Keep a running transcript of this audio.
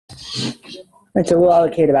Right, so we'll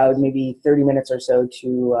allocate about maybe 30 minutes or so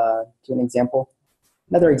to an example.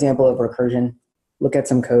 Another example of recursion, look at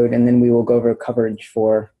some code, and then we will go over coverage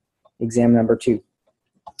for exam number 2.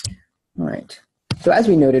 All right, so as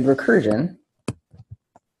we noted, recursion,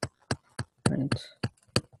 right,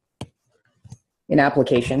 in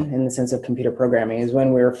application, in the sense of computer programming, is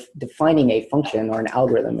when we're defining a function or an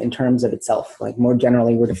algorithm in terms of itself. Like more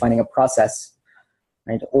generally, we're defining a process,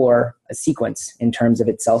 right, or a sequence in terms of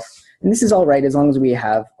itself. And this is all right as long as we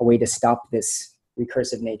have a way to stop this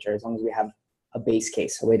recursive nature, as long as we have a base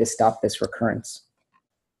case, a way to stop this recurrence.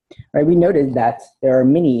 Right, we noted that there are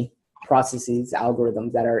many processes,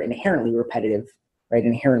 algorithms that are inherently repetitive, right,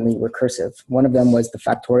 inherently recursive. One of them was the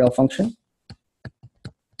factorial function.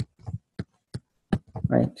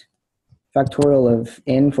 Right, factorial of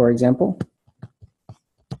n, for example,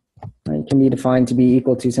 right, can be defined to be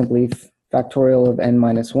equal to simply factorial of n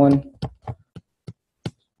minus 1,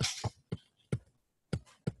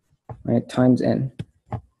 right, times n.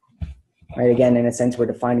 Right, again, in a sense, we're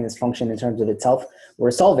defining this function in terms of itself.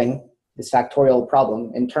 We're solving this factorial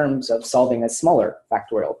problem in terms of solving a smaller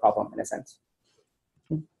factorial problem, in a sense.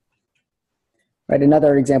 Right,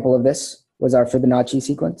 another example of this was our Fibonacci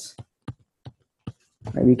sequence.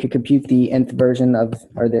 Right, we could compute the nth version of,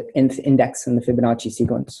 or the nth index in the Fibonacci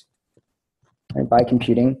sequence, right, by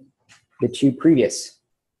computing the 2 previous,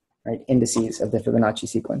 right, indices of the Fibonacci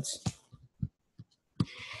sequence.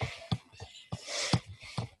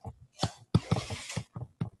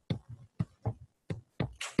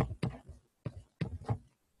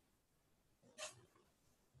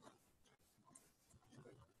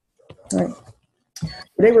 All right.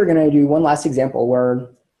 Today we're going to do one last example where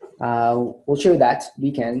we'll show that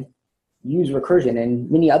we can use recursion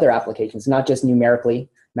in many other applications, not just numerically,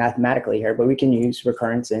 mathematically here, but we can use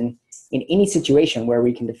recurrence in any situation where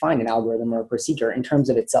we can define an algorithm or a procedure in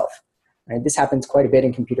terms of itself. Right? This happens quite a bit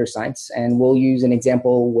in computer science, and we'll use an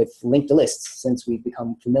example with linked lists since we've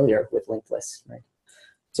become familiar with linked lists. Right?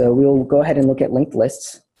 So we'll go ahead and look at linked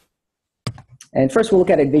lists. And first we'll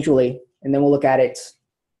look at it visually, and then we'll look at it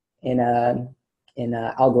in a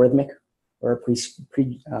algorithmic or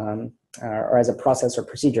or as a process or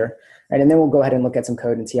procedure, right? And then we'll go ahead and look at some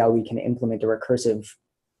code and see how we can implement a recursive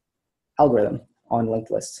algorithm on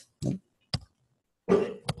linked lists.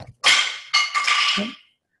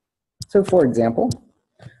 So for example,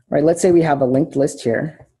 right, let's say we have a linked list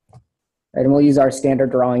here, right, and we'll use our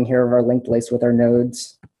standard drawing here of our linked list with our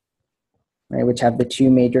nodes, right, which have the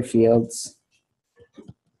 2 major fields.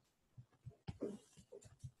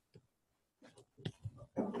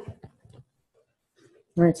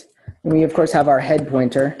 Right, and we of course have our head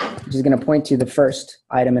pointer, which is going to point to the first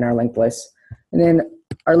item in our linked list. And then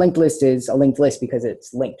our linked list is a linked list because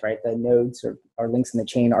it's linked, right? The nodes or links in the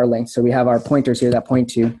chain are linked. So we have our pointers here that point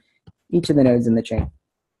to each of the nodes in the chain.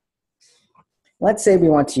 Let's say we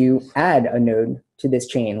want to add a node to this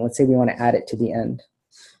chain. Let's say we want to add it to the end.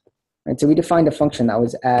 Right, so we defined a function that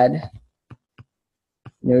was add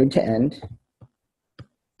node to end.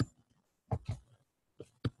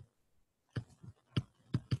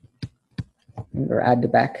 Or add to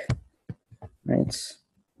back, right?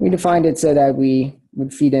 We defined it so that we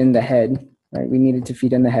would feed in the head, right? We needed to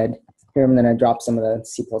feed in the head. Here I'm going to drop some of the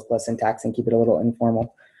C++ syntax and keep it a little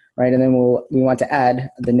informal, right? And then we want to add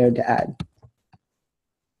the node to add.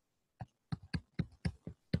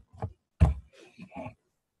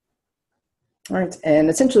 All right, and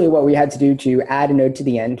essentially what we had to do to add a node to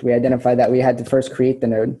the end, we identified that we had to first create the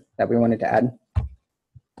node that we wanted to add.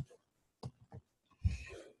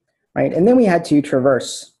 Right, and then we had to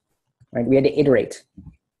traverse, right? We had to iterate,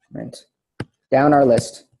 right, down our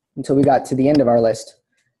list until we got to the end of our list.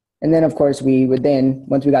 And then, of course, we would then,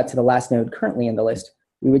 once we got to the last node currently in the list,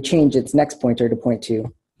 we would change its next pointer to point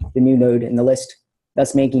to the new node in the list,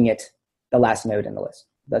 thus making it the last node in the list,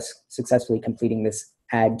 thus successfully completing this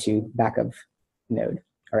add to back of node,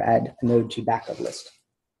 or add a node to back of list.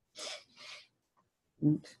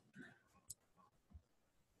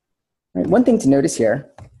 Right, one thing to notice here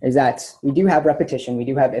is that we do have repetition, we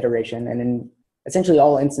do have iteration, and in essentially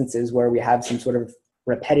all instances where we have some sort of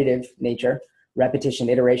repetitive nature, repetition,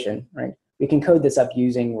 iteration, right? We can code this up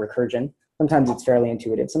using recursion. Sometimes it's fairly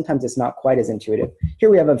intuitive, sometimes it's not quite as intuitive. Here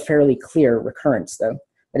we have a fairly clear recurrence though.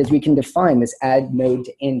 That is, we can define this add node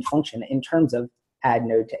to end function in terms of add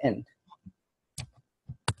node to end.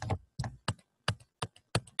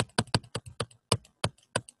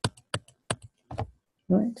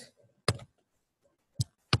 Right.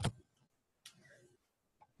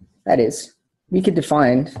 That is, we could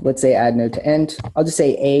define, let's say add node to end. I'll just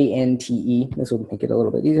say A-N-T-E. This will make it a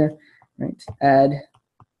little bit easier. Right. Add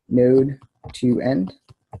node to end.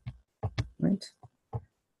 right,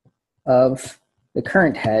 of the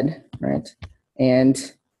current head, right,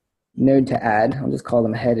 and node to add, I'll just call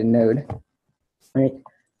them head and node, right,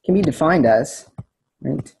 can be defined as,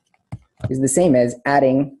 right, is the same as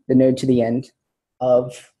adding the node to the end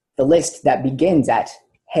of the list that begins at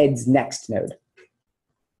head's next node.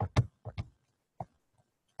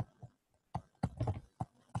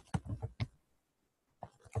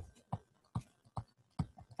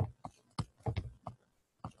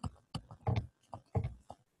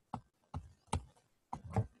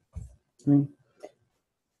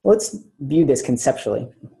 Let's view this conceptually.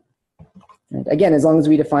 And again, as long as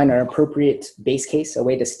we define an appropriate base case, a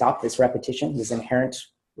way to stop this repetition, this inherent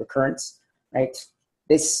recurrence, right?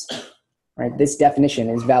 This definition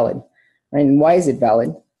is valid. Right? And why is it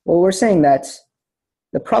valid? Well, we're saying that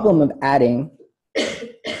the problem of adding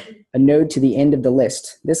a node to the end of the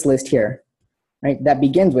list, this list here, right, that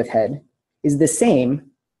begins with head, is the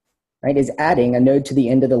same, right, as adding a node to the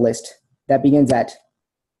end of the list that begins at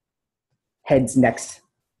head's next,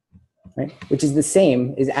 right, which is the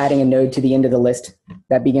same as adding a node to the end of the list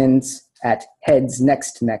that begins at head's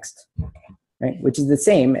next, right, which is the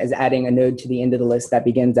same as adding a node to the end of the list that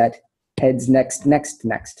begins at head's next,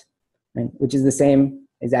 right, which is the same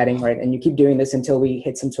as adding, right, and you keep doing this until we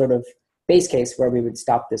hit some sort of base case where we would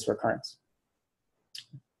stop this recurrence.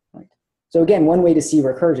 Right. So again, one way to see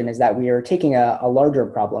recursion is that we are taking a larger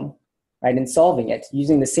problem, right, and solving it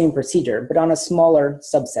using the same procedure, but on a smaller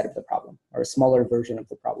subset of the problem, or a smaller version of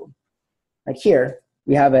the problem. Right here,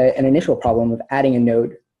 we have an initial problem of adding a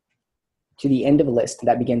node to the end of a list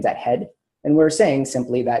that begins at head, and we're saying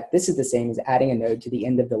simply that this is the same as adding a node to the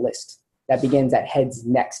end of the list that begins at head's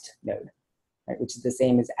next node, right, which is the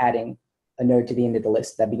same as adding a node to the end of the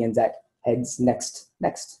list that begins at head's next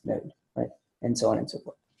node, right, and so on and so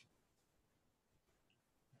forth.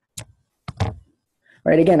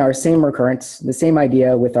 Right, again, our same recurrence, the same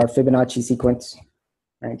idea with our Fibonacci sequence,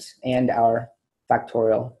 right, and our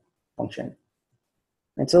factorial function.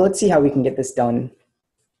 And so let's see how we can get this done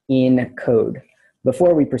in code.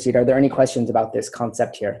 Before we proceed, are there any questions about this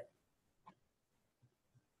concept here?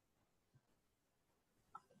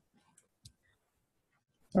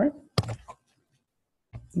 All right,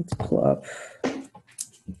 let's pull up.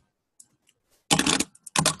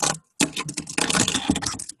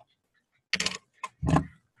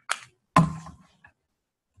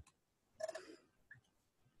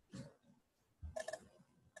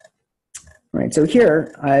 Right, so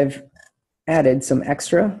here I've added some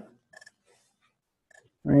extra,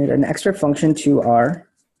 right, an extra function to our,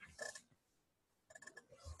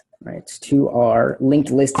 right, to our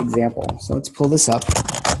linked list example. So let's pull this up.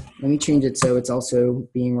 Let me change it so it's also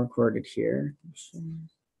being recorded here.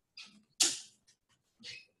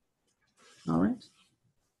 All right.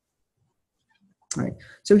 All right,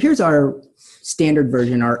 so here's our standard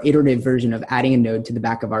version, our iterative version of adding a node to the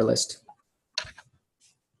back of our list.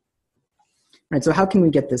 Right, so how can we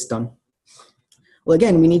get this done? Well,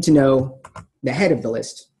 again, we need to know the head of the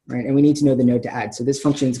list, right? And we need to know the node to add. So this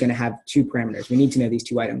function is going to have two parameters. We need to know these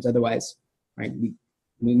two items. Otherwise, right,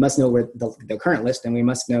 we must know where the current list, and we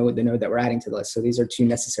must know the node that we're adding to the list. So these are two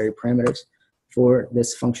necessary parameters for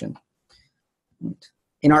this function. Right.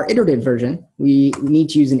 In our iterative version, we need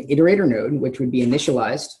to use an iterator node, which would be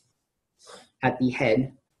initialized at the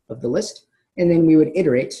head of the list. And then we would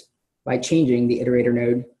iterate by changing the iterator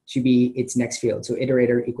node to be its next field. So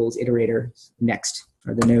iterator equals iterator next,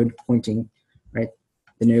 or the node pointing, right,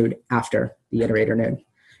 the node after the iterator node.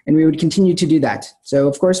 And we would continue to do that. So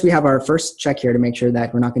of course we have our first check here to make sure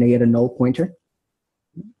that we're not going to get a null pointer.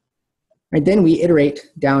 Right, then we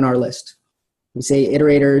iterate down our list. We say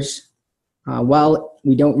iterators, while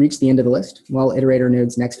we don't reach the end of the list, while iterator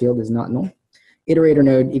node's next field is not null, iterator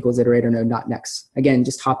node equals iterator node not next. Again,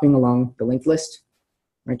 just hopping along the linked list,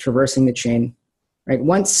 right, traversing the chain. Right,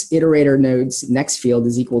 once iterator node's next field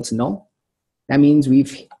is equal to null, that means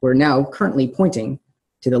we're now currently pointing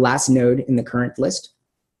to the last node in the current list.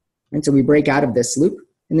 And so we break out of this loop,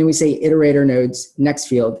 and then we say iterator node's next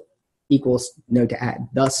field equals node to add,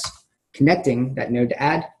 thus connecting that node to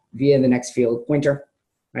add via the next field pointer,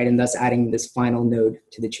 right, and thus adding this final node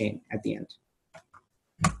to the chain at the end.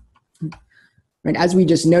 Right, as we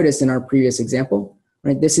just noticed in our previous example,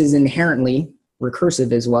 right, this is inherently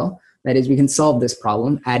recursive as well. That is, we can solve this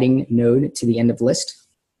problem, adding node to the end of the list,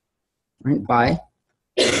 right, by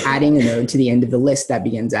adding a node to the end of the list that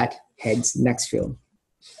begins at head's next field.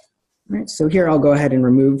 All right, so here I'll go ahead and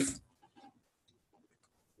remove,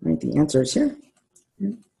 right, the answers here.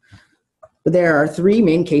 But there are three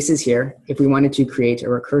main cases here if we wanted to create a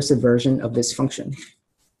recursive version of this function.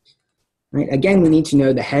 Right, again, we need to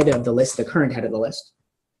know the head of the list, the current head of the list.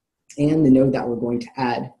 and the node that we're going to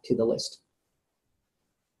add to the list.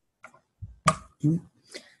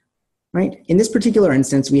 Right? In this particular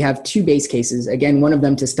instance, we have two base cases. Again, one of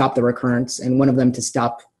them to stop the recurrence and one of them to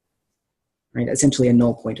stop, right, essentially a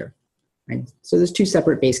null pointer. Right? So there's two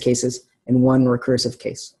separate base cases and one recursive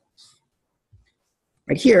case.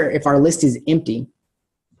 Right here, if our list is empty,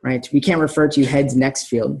 right, we can't refer to heads next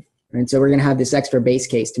field. Right? So we're going to have this extra base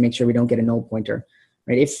case to make sure we don't get a null pointer.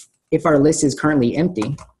 Right? If our list is currently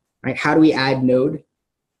empty, right, how do we add node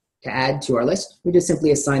to add to our list? We just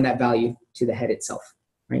simply assign that value to the head itself.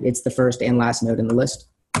 Right? It's the first and last node in the list.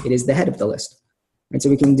 It is the head of the list. Right? So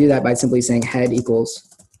we can do that by simply saying head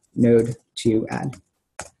equals node to add.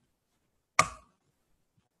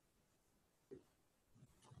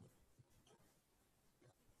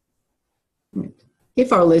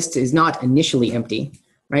 If our list is not initially empty,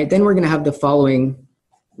 right, then we're going to have the following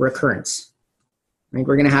recurrence. Right?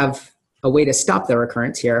 We're going to have a way to stop the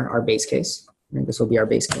recurrence here, our base case. Right? This will be our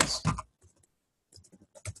base case.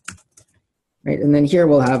 Right? And then here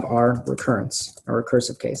we'll have our recurrence, our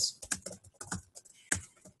recursive case.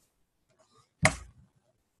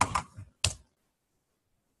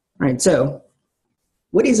 All right, so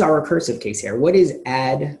what is our recursive case here? What is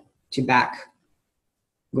add to back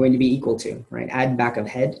going to be equal to, right? Add back of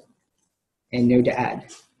head and node to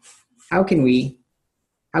add. How can we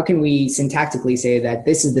syntactically say that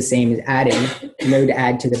this is the same as adding node to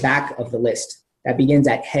add to the back of the list that begins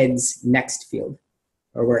at head's next field,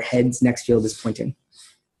 or where head's next field is pointing?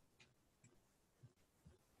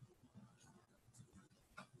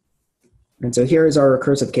 And so here is our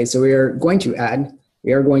recursive case. So we are going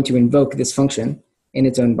to invoke this function in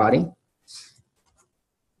its own body,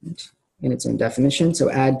 in its own definition. So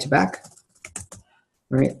add to back,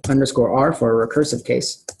 right, underscore R for a recursive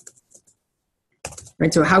case.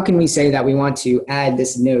 Right, so how can we say that we want to add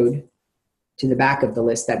this node to the back of the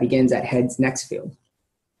list that begins at head's next field,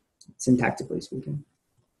 syntactically speaking?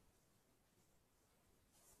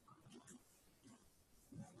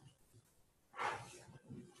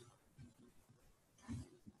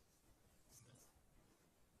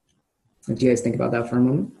 What do you guys think about that for a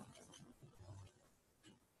moment?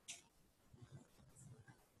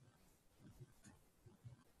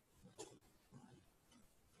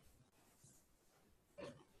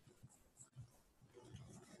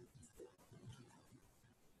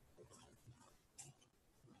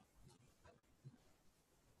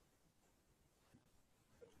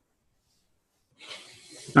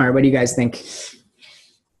 All right, what do you guys think?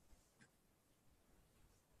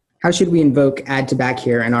 How should we invoke add to back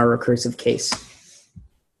here in our recursive case?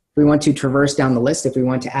 If we want to traverse down the list, if we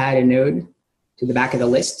want to add a node to the back of the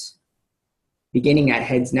list, beginning at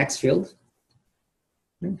head's next field,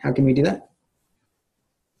 how can we do that?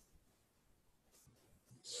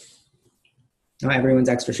 Oh, everyone's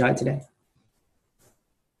extra shy today.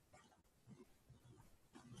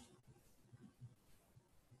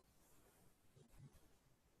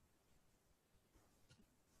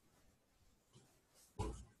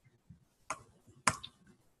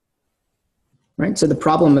 Right, so the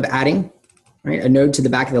problem of adding, right, a node to the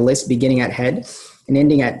back of the list beginning at head and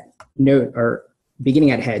ending at node, or beginning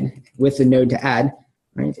at head with the node to add,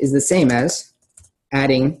 right, is the same as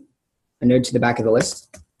adding a node to the back of the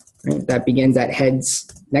list, right, that begins at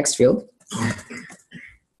head's next field,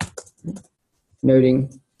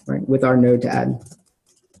 noting, right, with our node to add.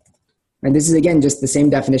 And this is, again, just the same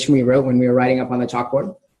definition we wrote when we were writing up on the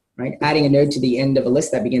chalkboard. Right? Adding a node to the end of a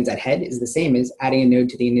list that begins at head is the same as adding a node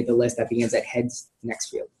to the end of the list that begins at head's next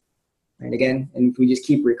field. Right? Again, and if we just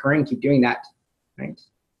keep recurring, keep doing that, right?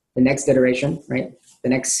 The next iteration, right? The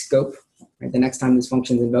next scope, right? The next time this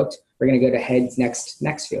function is invoked, we're going to go to head's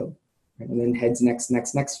next field, right? And then head's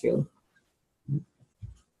next field.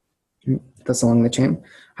 That's along the chain.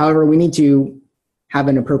 However, we need to have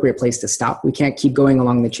an appropriate place to stop. We can't keep going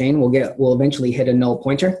along the chain. We'll eventually hit a null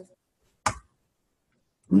pointer.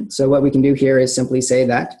 So what we can do here is simply say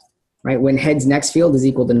that, right, when head's next field is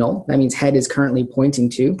equal to null, that means head is currently pointing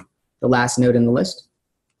to the last node in the list.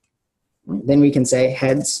 Then we can say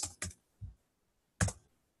head's,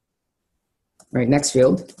 right, next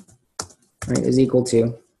field, right, is equal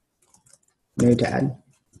to node to add,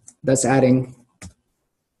 thus adding,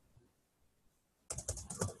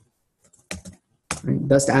 right,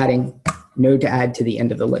 thus adding node to add to the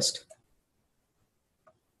end of the list.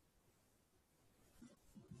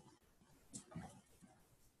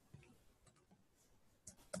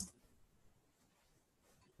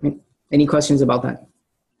 Any questions about that?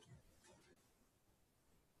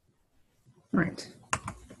 All right.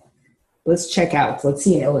 Let's check out, let's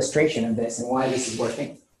see an illustration of this and why this is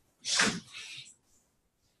working.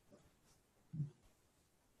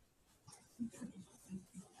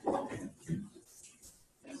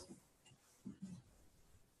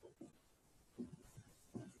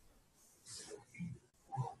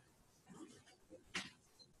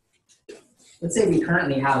 Let's say we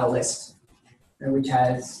currently have a list which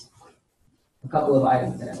has a couple of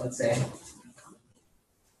items in it. Let's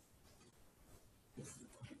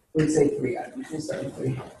say 3 items. We'll start with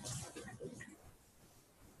 3.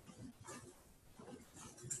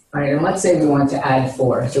 All right, and let's say we want to add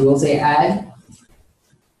 4. So we'll say add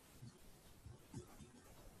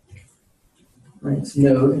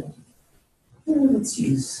node. Let's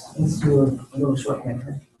do a little shorthand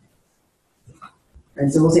here.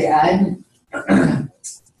 And so we'll say add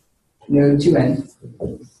node to end,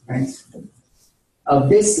 right, of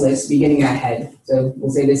this list beginning at head. So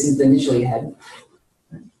we'll say this is the initially head.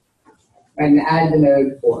 And add the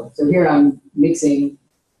node 4. So here I'm mixing,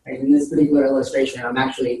 right, in this particular illustration, I'm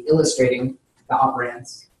actually illustrating the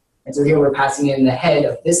operands. And so here we're passing in the head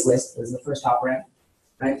of this list as the first operand,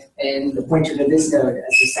 right, and the pointer to this node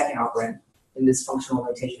as the second operand in this functional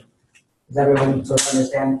notation. Does everyone sort of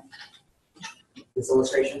understand this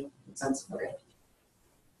illustration? Make sense? Okay.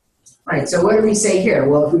 All right, so what do we say here?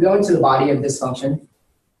 Well, if we go into the body of this function,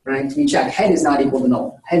 right, we check head is not equal to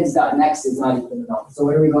null. Heads.next is not equal to null. So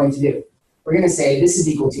what are we going to do? We're going to say this is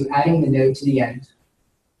equal to adding the node to the end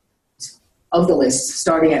of the list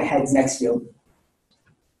starting at heads next field.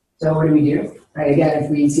 So what do we do? Right, again, if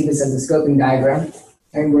we see this as a scoping diagram,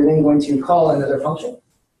 and we're then going to call another function,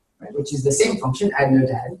 right, which is the same function, add node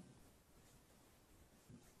to head.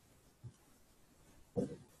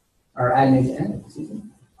 Or add node to end, excuse me,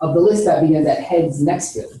 of the list that begins at heads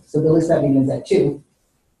next field. So the list that begins at 2,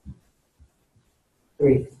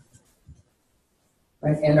 3,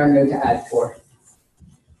 right, and our node to add 4.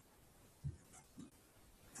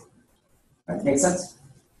 Right, make sense?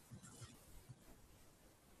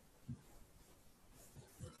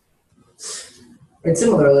 And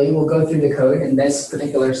similarly, we'll go through the code in this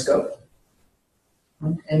particular scope,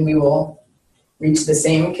 and we will reach the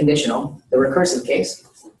same conditional, the recursive case,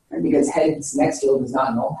 right, because heads next field is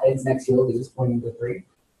not null. Heads next field is pointing to 3.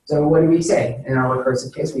 So what do we say in our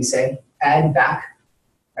recursive case? We say add back,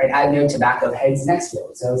 right, add node to back of heads next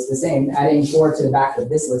field. So it's the same. Adding 4 to the back of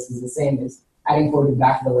this list is the same as adding 4 to the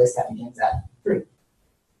back of the list that begins at 3.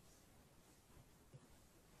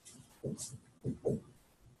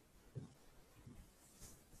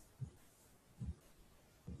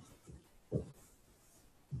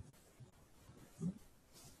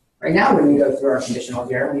 Right now, when we go through our conditional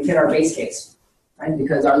here, we hit our base case, right?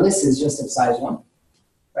 Because our list is just of size 1,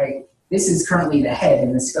 right? This is currently the head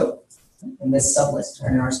in the scope, in this sublist, or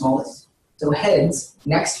in our small list. So heads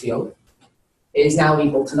next field is now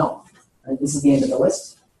equal to null. Right? This is the end of the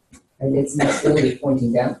list, and its next field is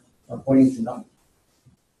pointing down, or pointing to null.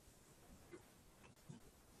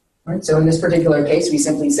 Right? So in this particular case, we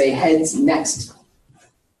simply say heads next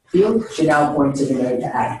field should now point to the node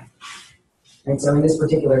to add. And so in this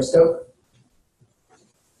particular scope,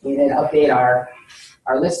 we then update our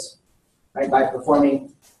list, right, by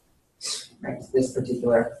performing, right, this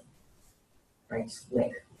particular, right,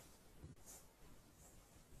 link.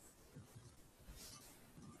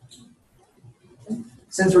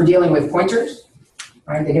 Since we're dealing with pointers,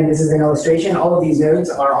 right, again, this is an illustration. All of these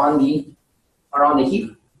nodes are on the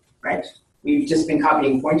heap, right? We've just been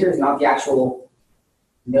copying pointers, not the actual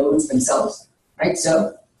nodes themselves, right?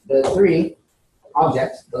 So the 3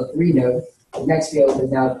 object, the 3 node, the next field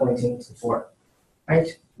is now pointing to 4, right?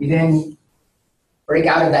 We then break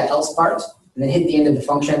out of that else part and then hit the end of the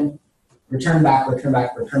function, return back, return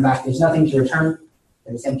back, return back. There's nothing to return.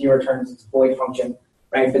 There's empty returns. It's a void function,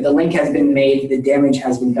 right? But the link has been made, the damage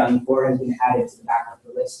has been done, 4 has been added to the back of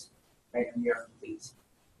the list, right? And we are complete.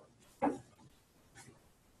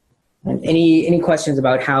 And any questions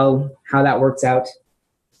about how that works out?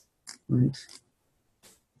 Right.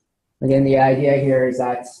 Again, the idea here is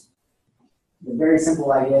that the very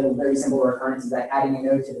simple idea, the very simple recurrence is that adding a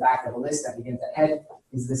node to the back of a list that begins at head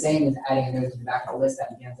is the same as adding a node to the back of a list that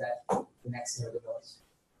begins at the next node of the list.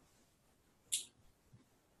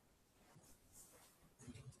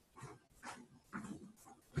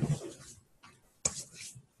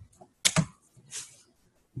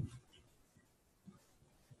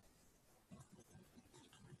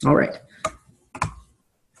 All right.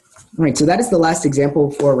 All right, so that is the last example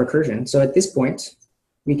for recursion. So at this point,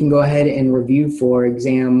 we can go ahead and review for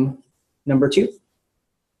exam number 2.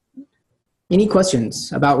 Any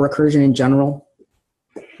questions about recursion in general,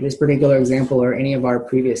 this particular example or any of our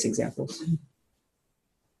previous examples?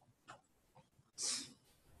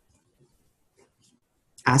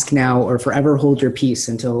 Ask now or forever hold your peace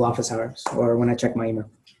until office hours or when I check my email.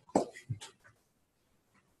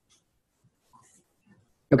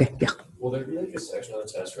 Okay, yeah. Will there be like a section on the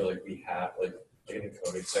test where like we have like in the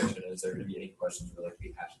coding section, is there going to be any questions where like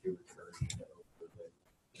we have to do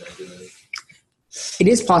recursion? It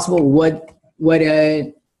is possible. What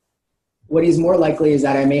is more likely is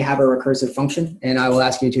that I may have a recursive function, and I will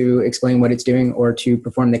ask you to explain what it's doing or to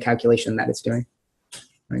perform the calculation that it's doing.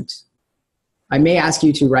 Right. I may ask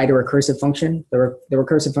you to write a recursive function. The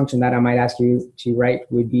recursive function that I might ask you to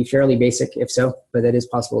write would be fairly basic, if so, but it is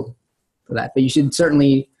possible for that. But you should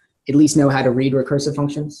certainly at least know how to read recursive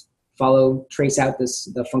functions. Trace out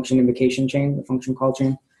the function invocation chain, the function call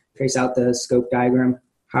chain, trace out the scope diagram,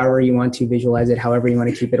 however you want to visualize it, however you want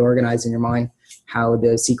to keep it organized in your mind, how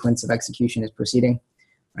the sequence of execution is proceeding.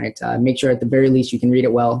 Right? Make sure at the very least you can read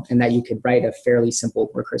it well and that you could write a fairly simple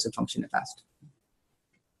recursive function if asked.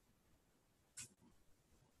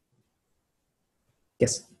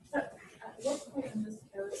 Yes? At what point in this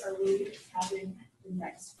code are we having the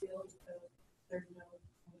next field of third node?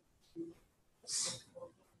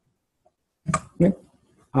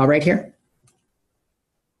 Right here.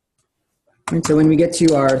 And so when we get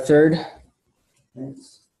to our third,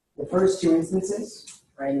 the first two instances,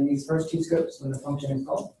 right, in these first two scopes, when the function is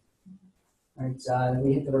called, right,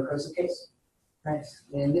 we hit the recursive case. Right,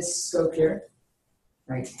 in this scope here,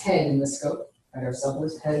 right, head in the scope, right, our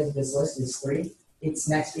sublist, head of this list is 3. Its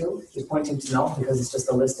next field is pointing to null because it's just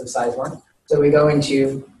a list of size 1. So we go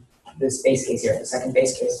into this base case here, the second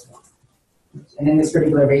base case. And in this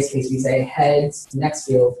particular base case, we say head's next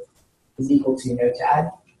field is equal to node to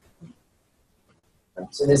add.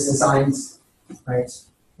 So this assigns, right,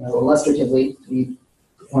 illustratively, we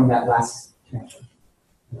perform that last connection.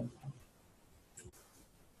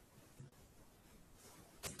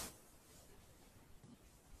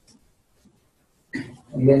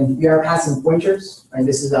 And then we are passing pointers, and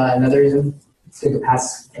this is another reason it's good to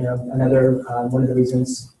pass. Another one of the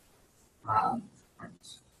reasons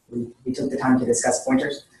we took the time to discuss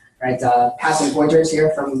pointers, right? Passing pointers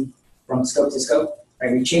here from scope to scope,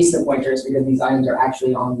 right? We chase the pointers because these items are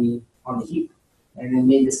actually on the heap, and then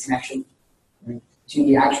made this connection, right, to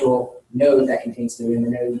the actual node that contains 3 and the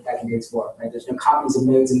node that contains 4. Right? There's no copies of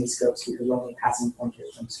nodes in these scopes because we're only passing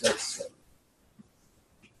pointers from scope to scope.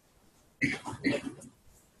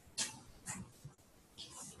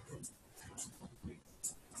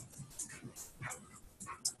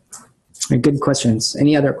 Good questions.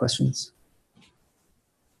 Any other questions?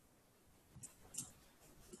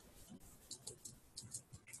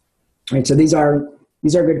 Right, so these are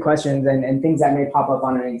good questions, and things that may pop up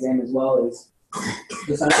on an exam as well is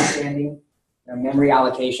just understanding memory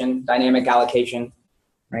allocation, dynamic allocation,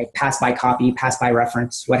 right? Pass by copy, pass by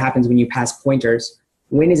reference. What happens when you pass pointers?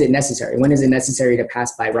 When is it necessary? When is it necessary to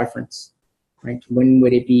pass by reference? Right? When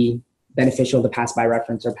would it be beneficial to pass by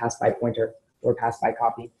reference or pass by pointer or pass by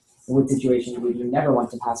copy? In what situations would you never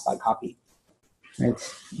want to pass by copy? Right?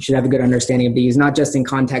 You should have a good understanding of these, not just in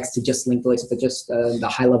context to just linked lists, but just the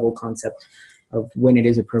high-level concept of when it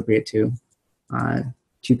is appropriate to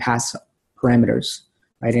pass parameters,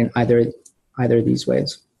 right, in either of these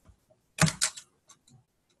ways.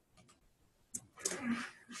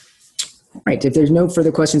 Right. If there's no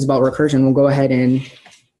further questions about recursion, we'll go ahead and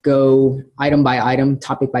go item by item,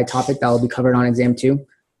 topic by topic. That will be covered on exam 2.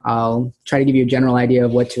 I'll try to give you a general idea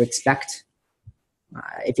of what to expect.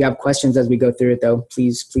 If you have questions as we go through it, though,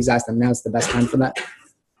 please ask them. Now's the best time for that.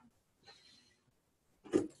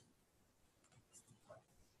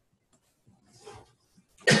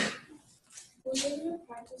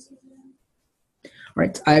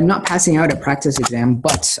 Right. I'm not passing out a practice exam,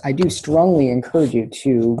 but I do strongly encourage you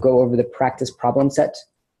to go over the practice problem set,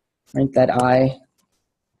 right, that I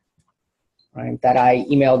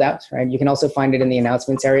emailed out. Right. You can also find it in the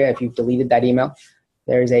announcements area if you've deleted that email.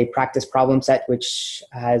 There's a practice problem set which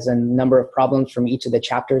has a number of problems from each of the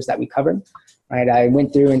chapters that we covered. Right. I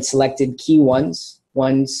went through and selected key ones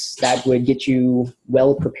that would get you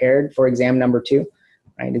well prepared for exam number 2.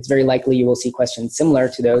 Right. It's very likely you will see questions similar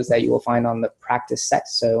to those that you will find on the practice set.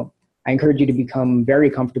 So I encourage you to become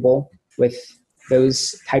very comfortable with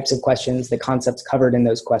those types of questions, the concepts covered in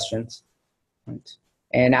those questions. Right.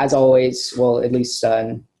 And as always, well, at least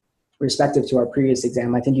respective to our previous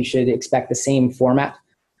exam, I think you should expect the same format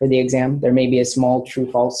for the exam. There may be a small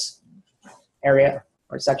true-false area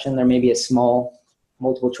or section. There may be a small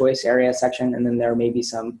multiple-choice area section, and then there may be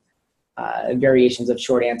some variations of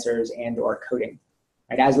short answers and or coding.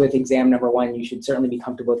 Right, as with exam number 1, you should certainly be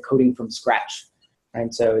comfortable with coding from scratch.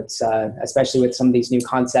 Right, so it's especially with some of these new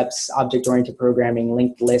concepts, object-oriented programming,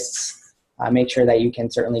 linked lists, make sure that you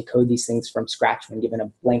can certainly code these things from scratch when given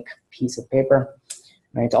a blank piece of paper.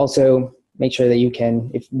 Right, also make sure that you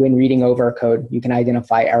can, when reading over code, you can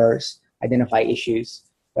identify errors, identify issues,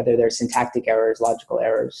 whether they're syntactic errors, logical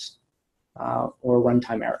errors, or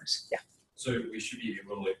runtime errors. Yeah. So we should be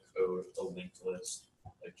able to like code a linked list,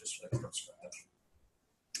 like just like from scratch.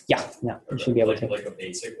 Yeah, yeah, you should be able to. Like a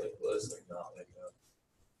basic linked list, like not like a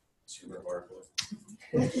super hard one.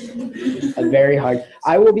 A very hard.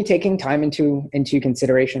 I will be taking time into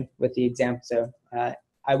consideration with the exam, so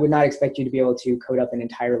I would not expect you to be able to code up an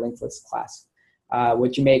entire linked list class.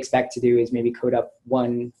 What you may expect to do is maybe code up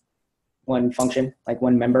one function, like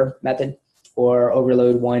one member method, or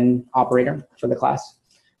overload one operator for the class,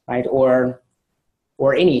 right? Or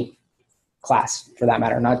any class for that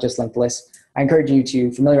matter, not just linked lists. I encourage you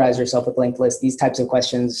to familiarize yourself with linked lists. These types of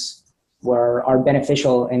questions are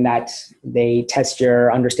beneficial in that they test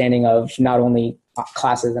your understanding of not only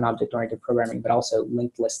classes and object-oriented programming, but also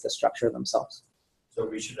linked list, the structure themselves. So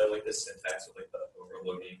we should know like the syntax of like the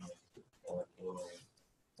overloading,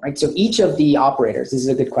 right? So each of the operators, this is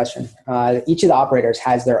a good question. Each of the operators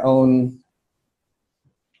has their own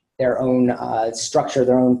structure,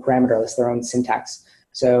 their own parameter list, their own syntax.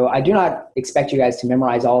 So I do not expect you guys to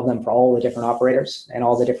memorize all of them for all the different operators and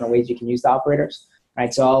all the different ways you can use the operators.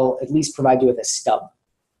 Right, so I'll at least provide you with a stub,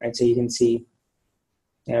 right? So you can see,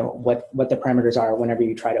 what the parameters are whenever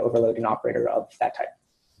you try to overload an operator of that type.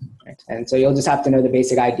 Right? And so you'll just have to know the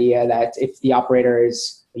basic idea that if the operator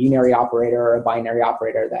is a unary operator or a binary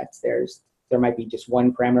operator, that there might be just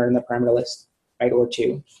one parameter in the parameter list, right, or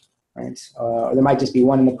two, right? Or there might just be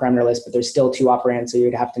one in the parameter list, but there's still two operands, so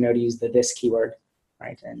you'd have to know to use the this keyword,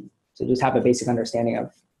 right? And so just have a basic understanding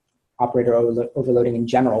of operator overloading in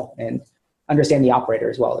general, and understand the operator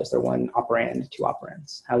as well. Is there one operand, two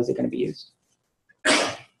operands? How is it going to be used?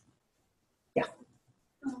 Yeah.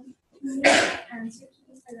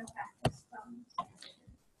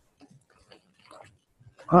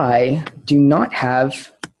 I do not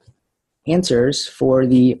have answers for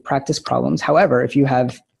the practice problems. However, if you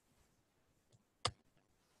have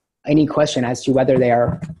any question as to whether they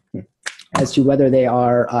are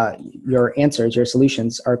your answers, your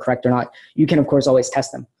solutions are correct or not, you can of course always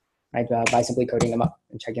test them, right, by simply coding them up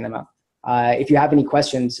and checking them out. If you have any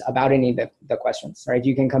questions about any of the questions, right,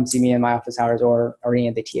 you can come see me in my office hours or any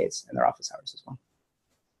of the TAs in their office hours as well.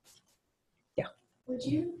 Yeah. Would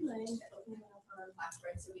you mind opening up on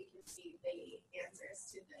Blackboard so we can see the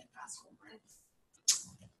answers to the past homeworks?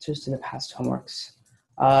 Answers to the past homeworks.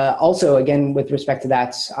 Also, again, with respect to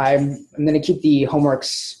that, I'm going to keep the homework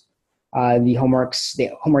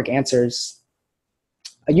answers.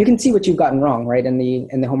 You can see what you've gotten wrong, right, in the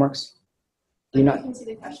homeworks. You can see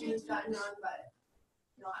the question you've gotten wrong, but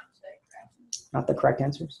not the correct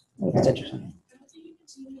answers. Oh, that's interesting.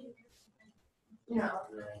 No.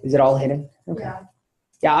 Is it all hidden? Okay. Yeah.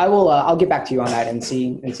 Yeah, I will. I'll get back to you on that and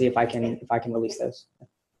see if I can release those.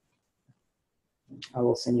 I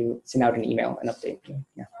will send out an email and update you.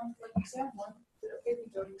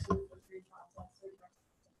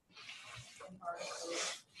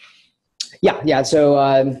 Yeah. Yeah.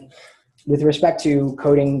 So with respect to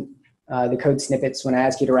coding the code snippets, when I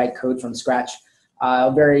ask you to write code from scratch,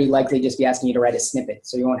 I'll very likely just be asking you to write a snippet.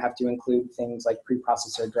 So you won't have to include things like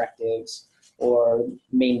preprocessor directives or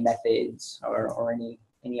main methods or any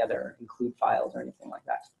other include files or anything like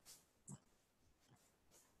that.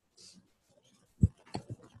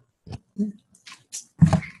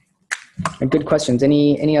 Good questions.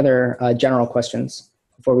 Any other general questions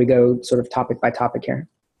before we go sort of topic by topic here?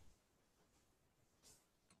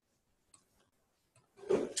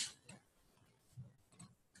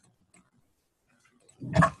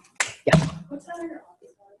 Yeah. What's our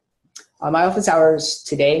office hours? My office hours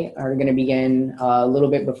today are going to begin a little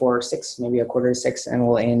bit before 6, maybe a quarter to 6, and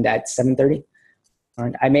we'll end at 7:30.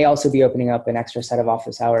 I may also be opening up an extra set of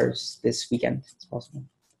office hours this weekend. It's possible.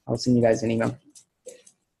 I'll send you guys an email.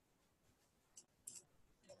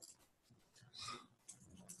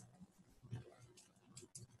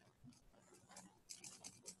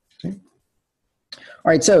 All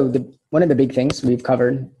right, so one of the big things we've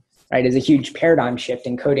covered, right, is a huge paradigm shift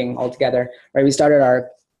in coding altogether. Right, we started our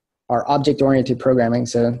object-oriented programming.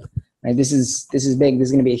 So right, this is big. This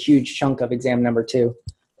is going to be a huge chunk of exam number 2,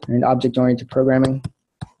 and object-oriented programming.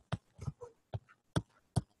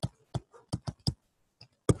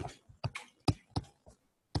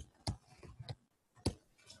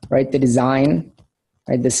 Right, the design,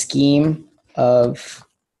 right, the scheme of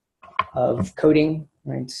coding.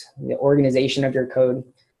 Right, the organization of your code,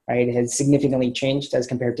 right, has significantly changed as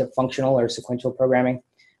compared to functional or sequential programming.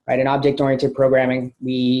 Right, in object-oriented programming,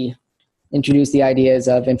 we introduce the ideas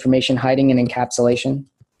of information hiding and encapsulation.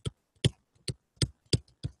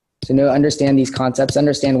 So understand these concepts,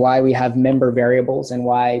 understand why we have member variables and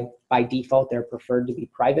why by default they're preferred to be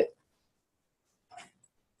private.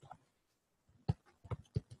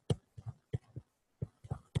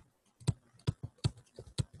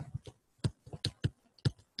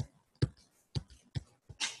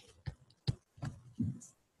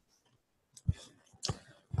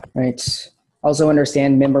 right? Also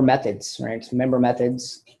understand member methods, right? Member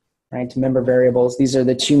methods, right? Member variables. These are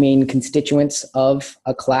the two main constituents of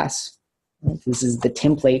a class. Right? This is the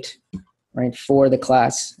template, right, for the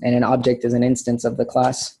class, and an object is an instance of the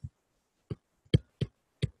class.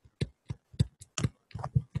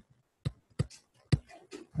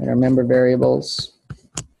 Right, our member variables,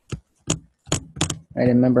 right,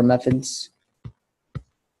 and member methods.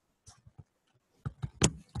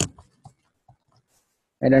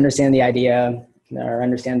 And understand the idea, or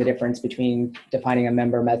understand the difference between defining a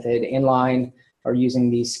member method inline or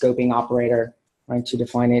using the scoping operator, right, to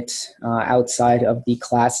define it outside of the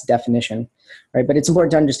class definition, right? But it's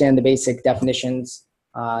important to understand the basic definitions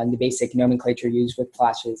and the basic nomenclature used with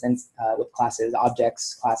classes and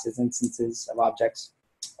objects, classes, instances of objects,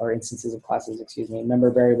 or instances of classes, excuse me,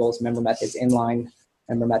 member variables, member methods, inline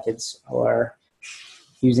member methods, or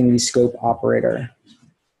using the scope operator,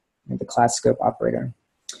 the class scope operator.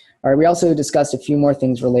 All right, we also discussed a few more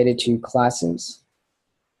things related to classes.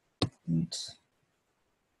 And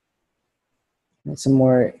some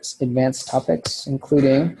more advanced topics,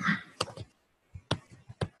 including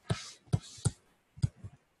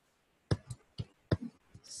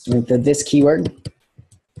the this keyword.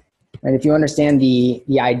 Right, if you understand the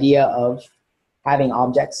idea of having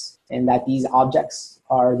objects and that these objects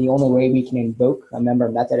are the only way we can invoke a member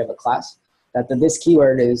method of a class, that the this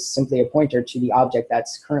keyword is simply a pointer to the object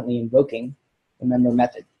that's currently invoking the member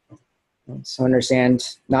method. So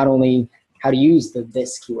understand not only how to use the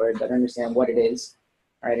this keyword, but understand what it is,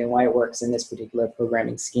 right, and why it works in this particular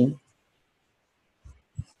programming scheme.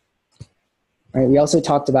 Right, we also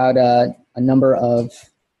talked about a number of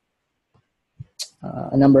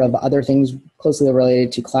other things closely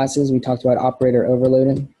related to classes. We talked about operator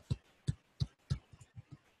overloading.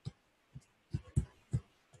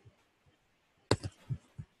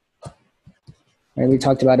 Right, we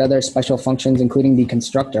talked about other special functions, including the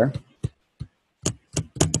constructor,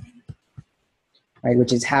 right,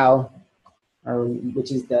 which is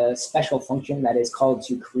the special function that is called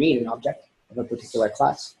to create an object of a particular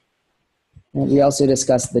class. And we also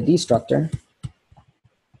discussed the destructor,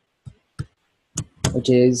 which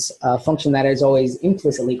is a function that is always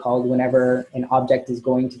implicitly called whenever an object is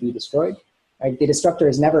going to be destroyed. Right? The destructor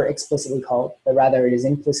is never explicitly called, but rather it is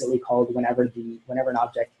implicitly called whenever an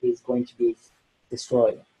object is going to be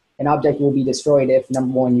destroyed. An object will be destroyed if,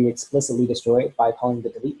 number one, you explicitly destroy it by calling the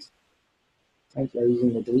delete, right, or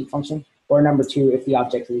using the delete function, or number two, if the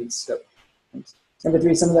object leaves scope. Right? Number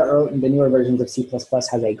three, some of the newer versions of C++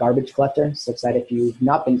 has a garbage collector, such that if you've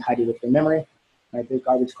not been tidy with your memory, right, the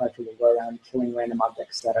garbage collector will go around killing random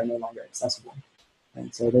objects that are no longer accessible.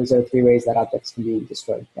 And so those are three ways that objects can be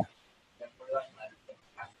destroyed. Yeah.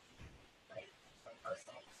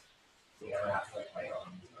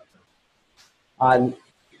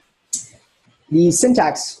 The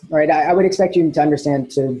syntax, right, I would expect you to understand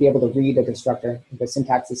to be able to read a constructor. The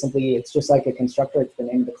syntax is simply, it's just like a constructor, it's the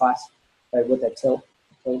name of the class, but with a tilde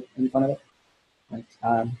in front of it. Right?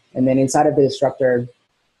 And then inside of the destructor,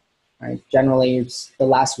 right, generally it's the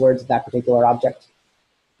last words of that particular object.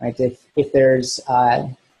 Right? If there's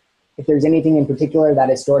anything in particular that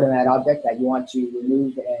is stored in that object that you want to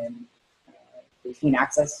remove and retain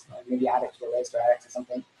access, maybe add it to a list or add it to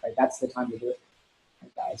something, right, that's the time to do it.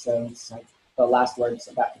 Okay, so it's like the last words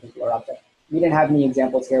of that particular object. We didn't have any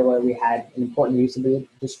examples here where we had an important use of the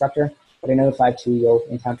destructor, but I know in 5.2 you'll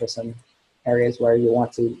encounter some areas where you'll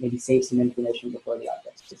want to maybe save some information before the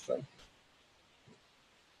object's destroyed.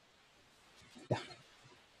 Yeah.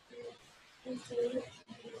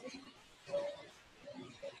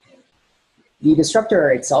 The destructor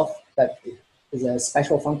itself, that is a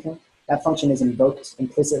special function. That function is invoked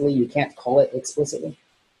implicitly. You can't call it explicitly,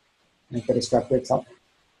 like the destructor itself.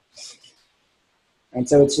 And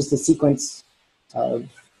so it's just a sequence of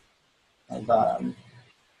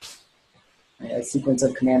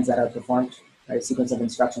commands that are performed, right? A sequence of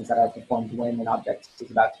instructions that are performed when an object is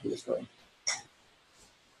about to be destroyed.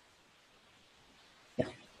 Yeah.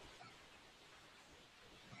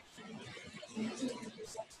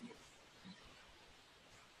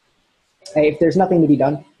 Hey, if there's nothing to be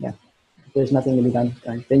done, yeah. If there's nothing to be done,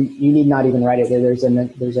 then you need not even write it. There's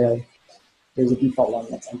a default one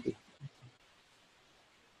that's empty.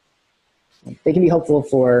 They can be helpful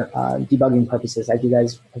for debugging purposes, as you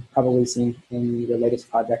guys have probably seen in your latest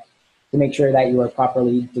project, to make sure that you are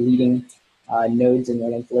properly deleting nodes in your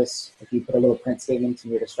linked list. If you put a little print statement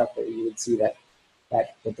in your destructor, you would see that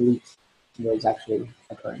the delete was actually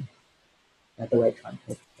occurring at the right time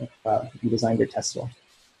if you designed your test well.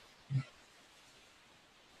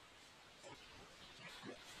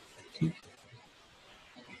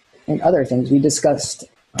 And other things, we discussed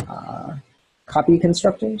copy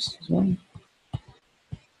constructors as well.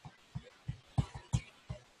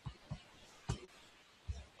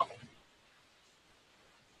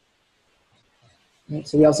 Right,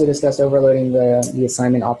 so we also discussed overloading the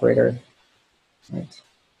assignment operator. Right.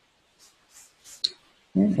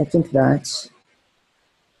 Yeah, I think that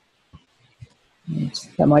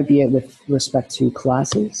might be it with respect to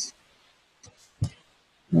classes.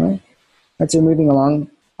 All right. So moving along,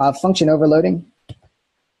 function overloading.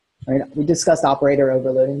 Right. We discussed operator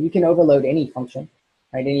overloading. You can overload any function,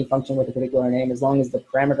 right? Any function with a particular name, as long as the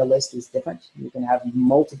parameter list is different. You can have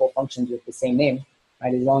multiple functions with the same name,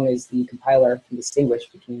 right? As long as the compiler can distinguish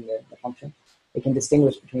between the function. It can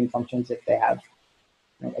distinguish between functions if they have,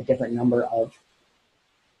 right, a different number of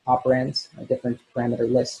operands, a different parameter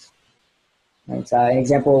list. Right? An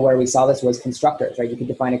example where we saw this was constructors, right? You could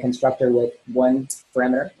define a constructor with one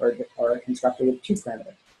parameter or a constructor with two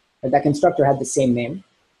parameters. But that constructor had the same name,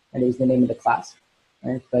 and it was the name of the class.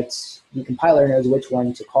 Right? But the compiler knows which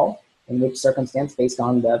one to call in which circumstance based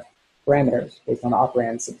on the parameters, based on the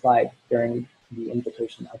operands supplied during the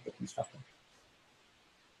invocation of the constructor.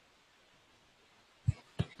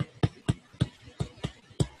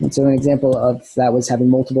 And so an example of that was having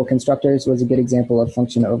multiple constructors was a good example of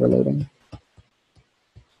function overloading.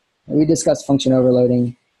 We discussed function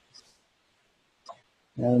overloading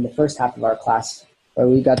in the first half of our class, but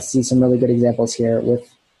we got to see some really good examples here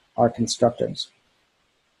with our constructors.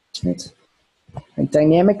 Right. And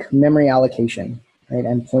dynamic memory allocation, right,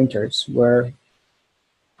 and pointers were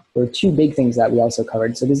two big things that we also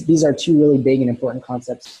covered. So these are two really big and important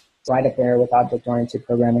concepts right up there with object-oriented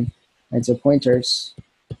programming. And so pointers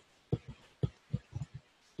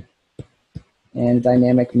and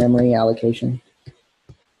dynamic memory allocation.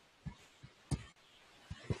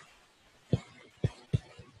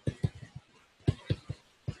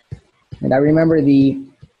 And I remember the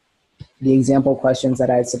example questions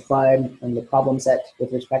that I had supplied and the problem set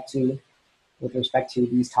with respect to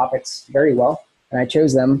these topics very well. And I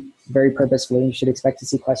chose them very purposefully. You should expect to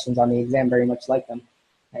see questions on the exam very much like them.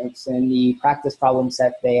 Right? So in the practice problem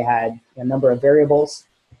set, they had a number of variables,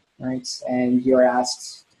 right? And you are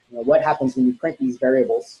asked, what happens when you print these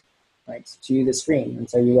variables, right, to the screen? And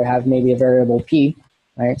so you would have maybe a variable p,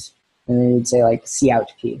 right? And then you would say like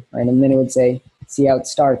cout p, right? And then it would say cout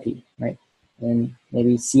star p, right? And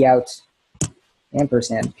maybe cout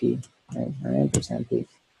ampersand p, right? Or ampersand p,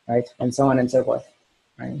 right? And so on and so forth,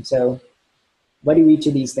 right? So what do each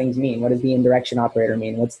of these things mean? What does the indirection operator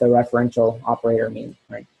mean? What's the referential operator mean,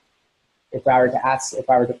 right? If I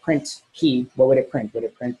were to print p, what would it print? Would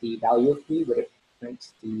it print the value of p? Would it print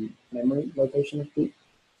the memory location of p?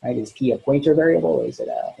 Right? Is p a pointer variable? Is it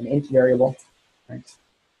an int variable? Right?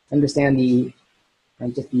 Understand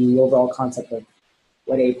just the overall concept of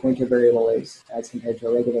what a pointer variable is as compared to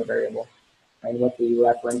a regular variable, right? What the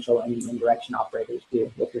referential and indirection operators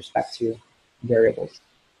do with respect to variables.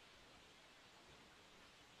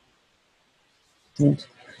 And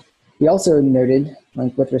we also noted,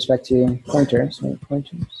 like with respect to pointers, right?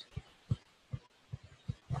 Pointers.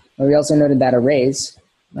 And we also noted that arrays,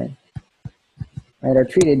 right, are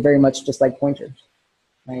treated very much just like pointers,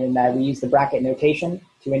 right? And that we use the bracket notation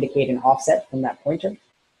to indicate an offset from that pointer,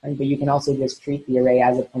 right? But you can also just treat the array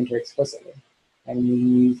as a pointer explicitly, and you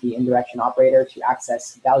use the indirection operator to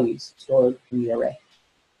access values stored in the array.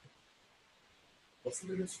 What's the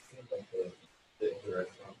difference between like the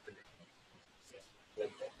indirection operator?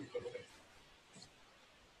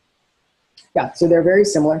 Yeah, so they're very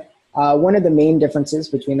similar. One of the main differences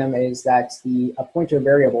between them is that a pointer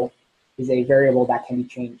variable is a variable that can be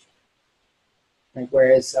changed, right?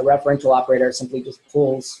 Whereas a referential operator simply just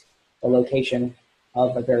pulls the location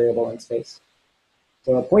of a variable in space.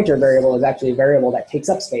 So a pointer variable is actually a variable that takes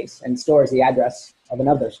up space and stores the address of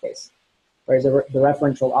another space, whereas the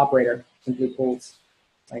referential operator simply pulls,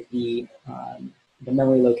 like, the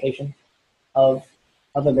memory location of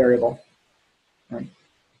a variable. Right?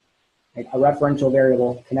 Like a referential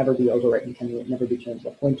variable can never be overwritten, can never be changed.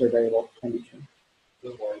 A pointer variable can be changed. So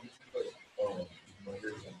why do you put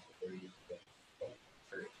numbers into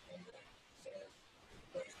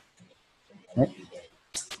Right.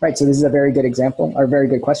 Right, so this is a very good example, or a very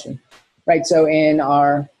good question. Right, so in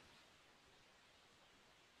our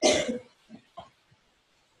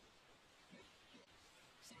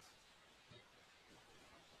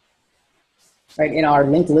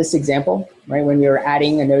linked list example, right, when we were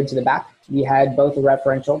adding a node to the back, we had both a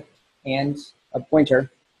referential and a pointer,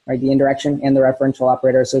 right, the indirection and the referential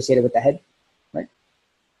operator associated with the head, right?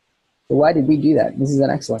 So why did we do that? This is an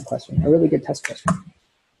excellent question, a really good test question.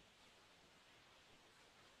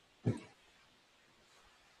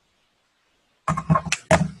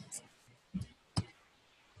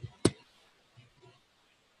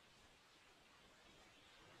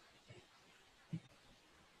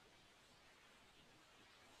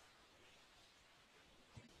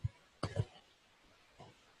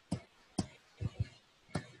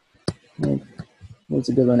 was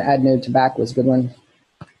a good one. Add node to back was a good one.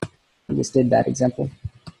 We just did that example.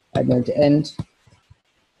 Add node to end.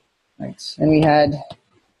 Right. And we had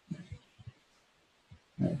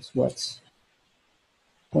what's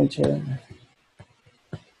pointer.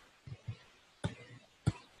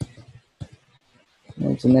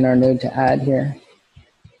 And then our node to add here,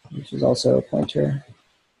 which is also a pointer.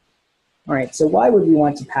 All right, so why would we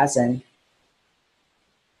want to pass in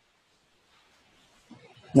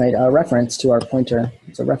a reference to our pointer?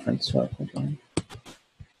 It's a reference to our pointer.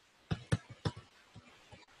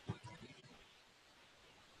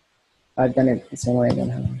 I've done it the same way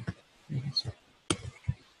again.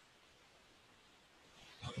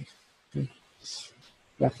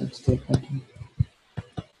 Reference to a pointer.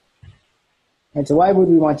 And so why would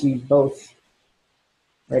we want to use both,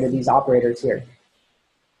 right, of these operators here?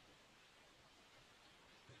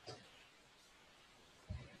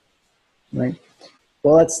 Right.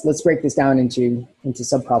 Well, let's break this down into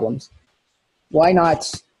subproblems. Why not?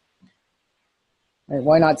 Right,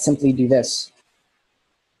 why not simply do this?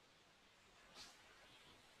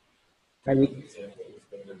 Right,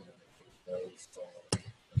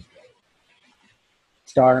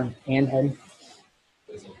 star and head.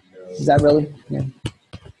 Is that really? Yeah.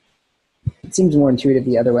 It seems more intuitive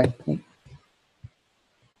the other way. Right?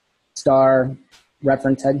 Star,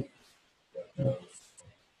 reference head.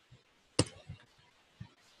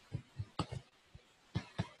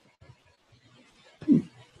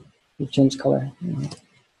 We change color.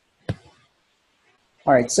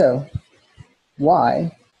 All right, so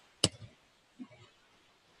why?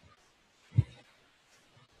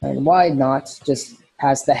 And why not just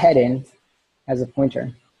pass the head in as a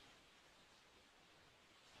pointer?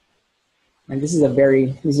 And this is a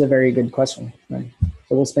very good question. Right?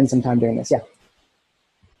 So we'll spend some time doing this. Yeah.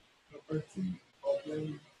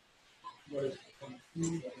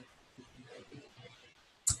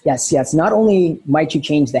 Yes. Not only might you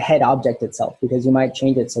change the head object itself, because you might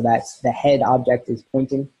change it so that the head object is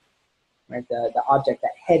pointing, right? The object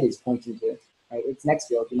that head is pointing to, right? Its next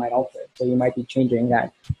field you might alter. So you might be changing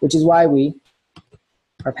that, which is why we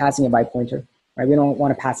are passing it by pointer, right? We don't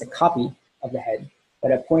want to pass a copy of the head,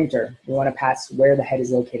 but a pointer. We want to pass where the head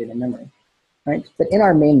is located in memory, right? But in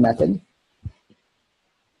our main method,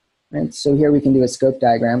 right? So here we can do a scope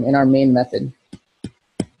diagram. In our main method,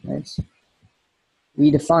 right? We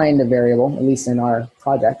defined a variable, at least in our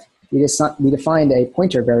project. We defined a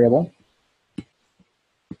pointer variable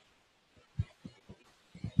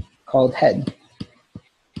called head,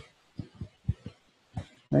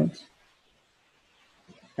 right?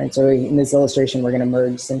 Right. So in this illustration, we're going to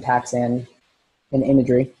merge syntax and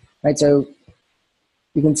imagery, right? So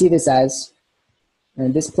you can see this as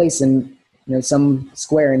this place in some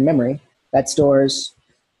square in memory that stores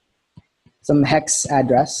some hex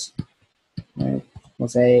address, right? We'll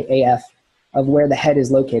say AF, of where the head is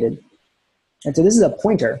located. And so this is a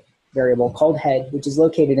pointer variable called head, which is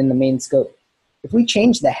located in the main scope. If we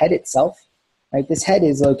change the head itself, right, this head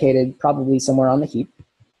is located probably somewhere on the heap.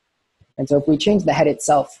 And so if we change the head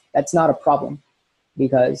itself, that's not a problem,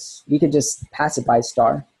 because we could just pass it by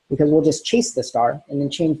star, because we'll just chase the star and then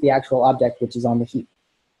change the actual object which is on the heap.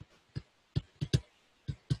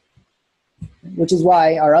 Which is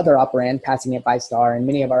why our other operand, passing it by star, and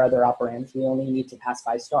many of our other operands, we only need to pass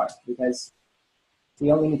by star, because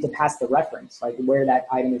we only need to pass the reference, like where that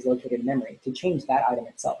item is located in memory, to change that item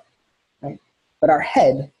itself, right? But our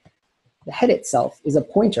head, the head itself, is a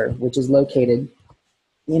pointer which is located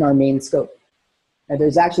in our main scope. Now,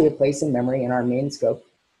 there's actually a place in memory in our main scope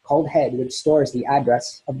called head, which stores the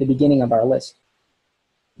address of the beginning of our list.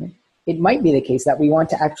 Right? It might be the case that we want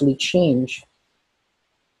to actually change,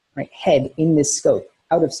 right, head in this scope,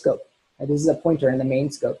 out of scope. Right? This is a pointer in the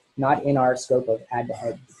main scope, not in our scope of add to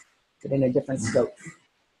head, but in a different scope.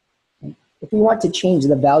 Right? If we want to change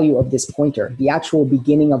the value of this pointer, the actual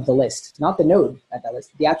beginning of the list, not the node at that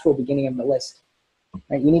list, the actual beginning of the list,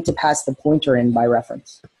 right, we need to pass the pointer in by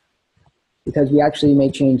reference, because we actually may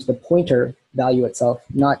change the pointer value itself,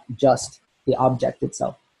 not just the object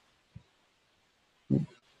itself. So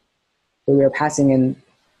we are passing in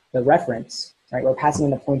the reference, right? We're passing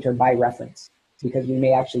in the pointer by reference, because we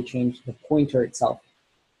may actually change the pointer itself,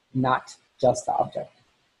 not just the object.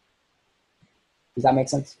 Does that make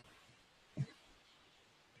sense?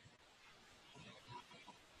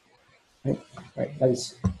 Right. That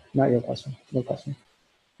is not your question. No question.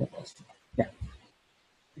 No question. Yeah.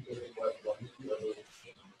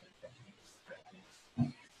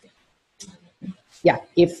 Yeah,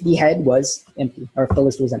 if the head was empty, or if the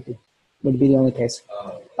list was empty, would be the only case.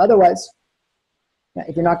 Otherwise,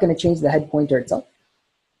 if you're not going to change the head pointer itself,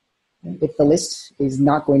 if the list is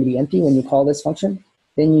not going to be empty when you call this function,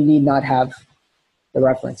 then you need not have the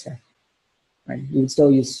reference here. Right? You would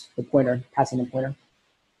still use the pointer, passing the pointer.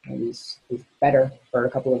 And is better for a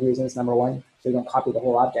couple of reasons. Number one, so you don't copy the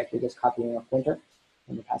whole object, you're just copying a pointer,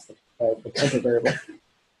 and you pass the pointer variable.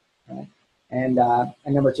 And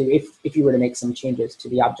number two, if you were to make some changes to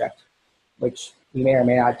the object, which you may or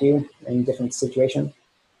may not do in different situations,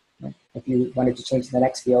 right? If you wanted to change the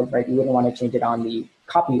next field, right, you wouldn't want to change it on the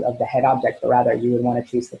copy of the head object, but rather you would want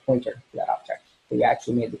to choose the pointer to that object. So you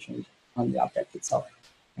actually made the change on the object itself,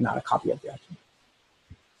 and not a copy of the object.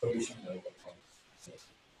 So we should know what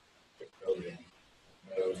Recursion,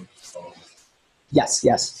 node, solve. Yes.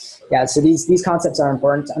 Yeah, so these concepts are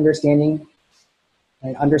important to understanding,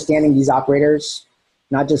 and understanding these operators,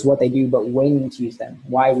 not just what they do, but when to use them,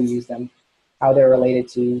 why we use them, how they're related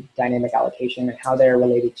to dynamic allocation, and how they're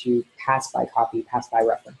related to pass by copy, pass by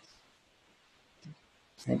reference.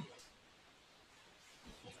 Okay.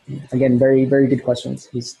 Again, very, very good questions.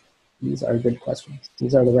 These are good questions.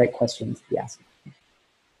 These are the right questions to be asking.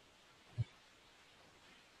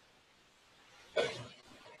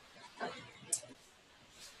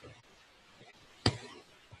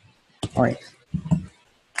 All right,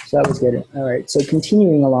 so that was good. All right, so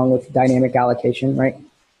continuing along with dynamic allocation, right?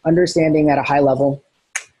 Understanding at a high level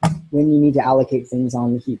when you need to allocate things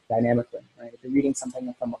on the heap dynamically, right? If you're reading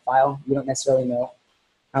something from a file, you don't necessarily know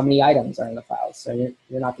how many items are in the file. So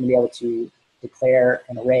you're not going to be able to declare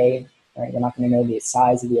an array, right? You're not going to know the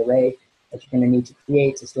size of the array that you're going to need to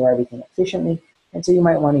create to store everything efficiently. And so you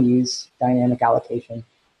might want to use dynamic allocation,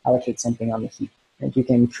 allocate something on the heap. And you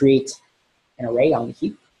can create an array on the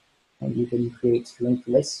heap, and you can create linked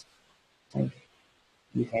lists. Right?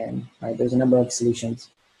 You can, right? There's a number of solutions.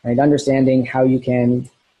 Right? Understanding how you can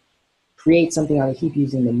create something on a heap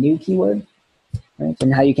using the new keyword, right?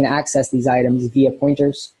 And how you can access these items via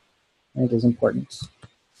pointers, right, is important.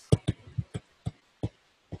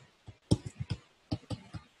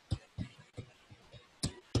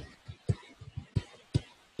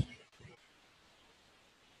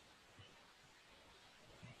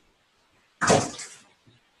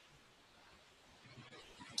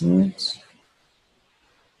 Right.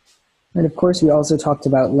 And of course, we also talked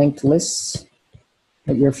about linked lists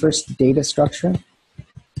at your first data structure.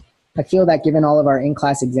 I feel that given all of our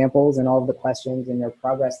in-class examples and all of the questions and your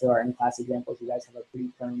progress through our in-class examples, you guys have a pretty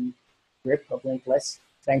firm grip of linked lists.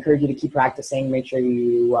 So I encourage you to keep practicing. Make sure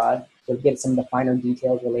you sort of get some of the finer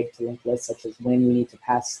details related to linked lists, such as when we need to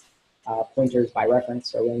pass pointers by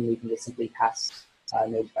reference, or when we can just simply pass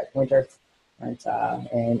nodes by pointer, right?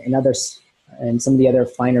 And some of the other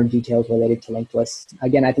finer details related to linked lists.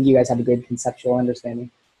 Again, I think you guys have a good conceptual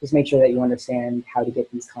understanding. Just make sure that you understand how to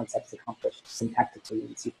get these concepts accomplished syntactically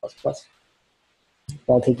in C++,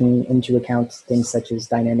 while taking into account things such as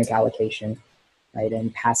dynamic allocation, right,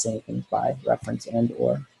 and passing things by reference and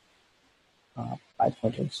or by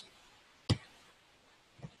pointers.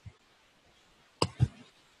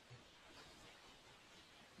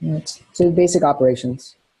 Right. So basic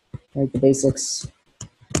operations, right, the basics,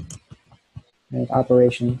 right,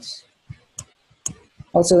 operations.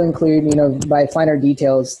 Also include, by finer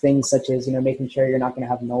details, things such as, making sure you're not going to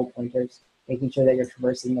have null pointers, making sure that you're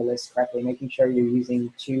traversing the list correctly, making sure you're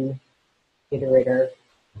using two iterator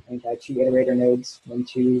nodes when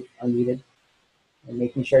two are needed, and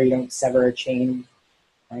making sure you don't sever a chain,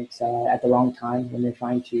 right, at the wrong time when you're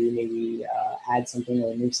trying to maybe add something or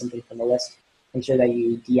remove something from the list. Make sure that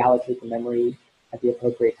you deallocate the memory at the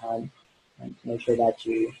appropriate time, and make sure that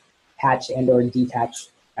you patch and or detach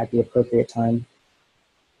at the appropriate time.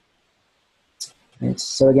 Right.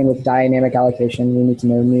 So again, with dynamic allocation, we need to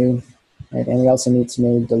know new, right? And we also need to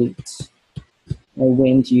know delete. Know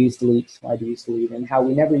when to use delete, why to use delete, and how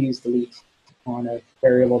we never use delete on a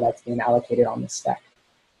variable that's being allocated on the stack.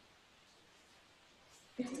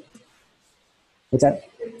 What's that?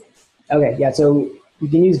 Okay, yeah, so you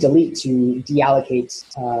can use delete to deallocate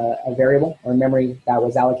a variable or memory that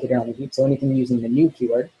was allocated on the heap. So anything using the new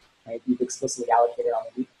keyword, right, you've explicitly allocated on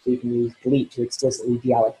the heap. So you can use delete to explicitly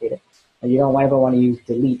deallocate it. And you don't ever want to use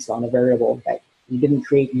delete on a variable that you didn't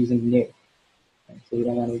create using new. Right? So you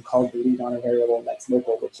don't want to call delete on a variable that's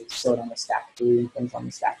local, which is stored on the stack, deleting things on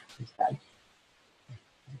the stack instead.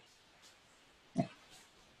 Yeah.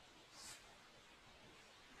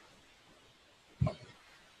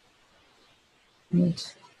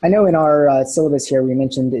 Right. I know in our syllabus here we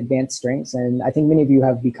mentioned advanced strings, and I think many of you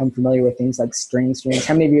have become familiar with things like string streams.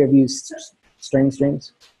 How many of you have used string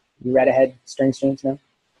streams? You read ahead string streams now?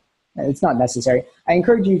 It's not necessary. I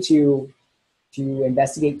encourage you to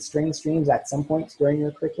investigate string streams at some point during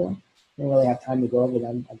your curriculum. You don't really have time to go over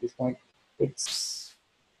them at this point. It's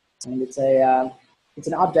a it's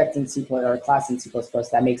an object in C++ or a class in C++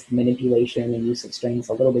 that makes the manipulation and use of strings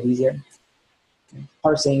a little bit easier.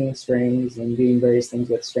 Parsing strings and doing various things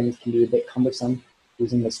with strings can be a bit cumbersome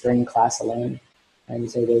using the string class alone. And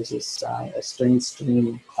so there's this a string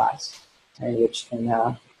stream class, right, which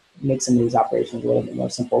can make some of these operations a little bit more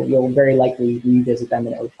simple. You'll very likely revisit them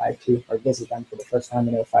in 052 or visit them for the first time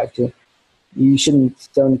in 052. You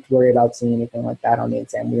don't worry about seeing anything like that on the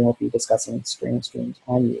exam. We won't be discussing string streams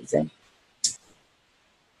on the exam.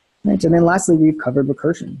 Right, and then lastly, we've covered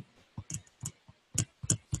recursion.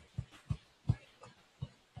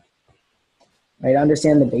 Right,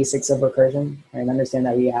 understand the basics of recursion, and understand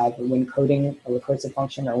that we have, when coding a recursive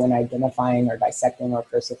function or when identifying or dissecting a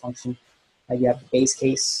recursive function, you have the base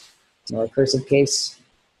case and a recursive case.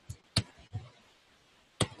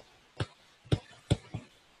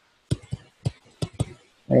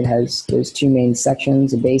 It has those two main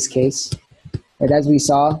sections, a base case. Right, as we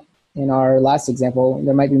saw in our last example,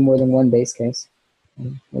 there might be more than one base case,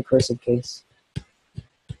 recursive case.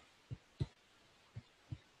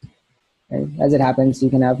 Right, as it happens, you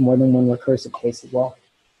can have more than one recursive case as well.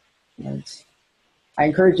 Right. I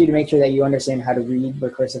encourage you to make sure that you understand how to read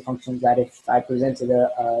recursive functions, that if I presented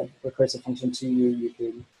a recursive function to you, you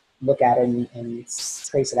could look at it and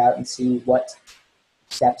trace it out and see what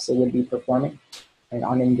steps it would be performing, right,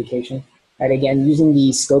 on indication. Right, again, using the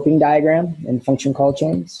scoping diagram and function call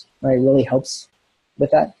chains, right, really helps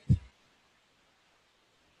with that.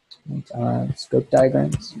 Right, scope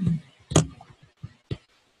diagrams,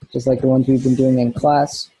 just like the ones we've been doing in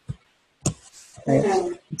class.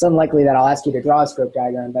 Right. It's unlikely that I'll ask you to draw a scope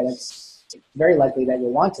diagram, but it's very likely that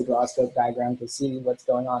you'll want to draw a scope diagram to see what's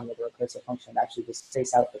going on with the recursive function, to actually just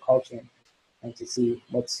trace out the call chain and to see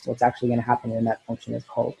what's actually going to happen when that function is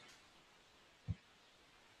called.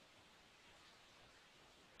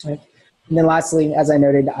 Right. And then lastly, as I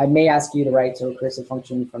noted, I may ask you to write a recursive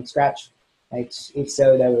function from scratch. Right. If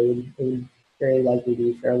so, that it would very likely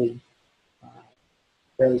be fairly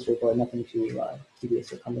straightforward, nothing too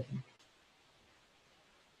tedious or cumbersome.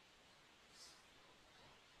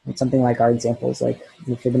 And something like our examples, like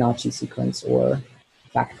the Fibonacci sequence or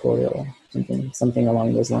factorial, something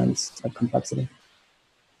along those lines of complexity.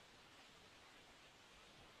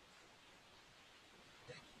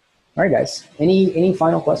 All right, guys. Any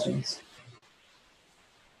final questions?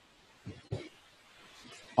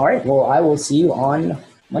 All right. Well, I will see you on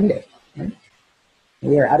Monday. Right?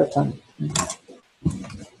 We are out of time.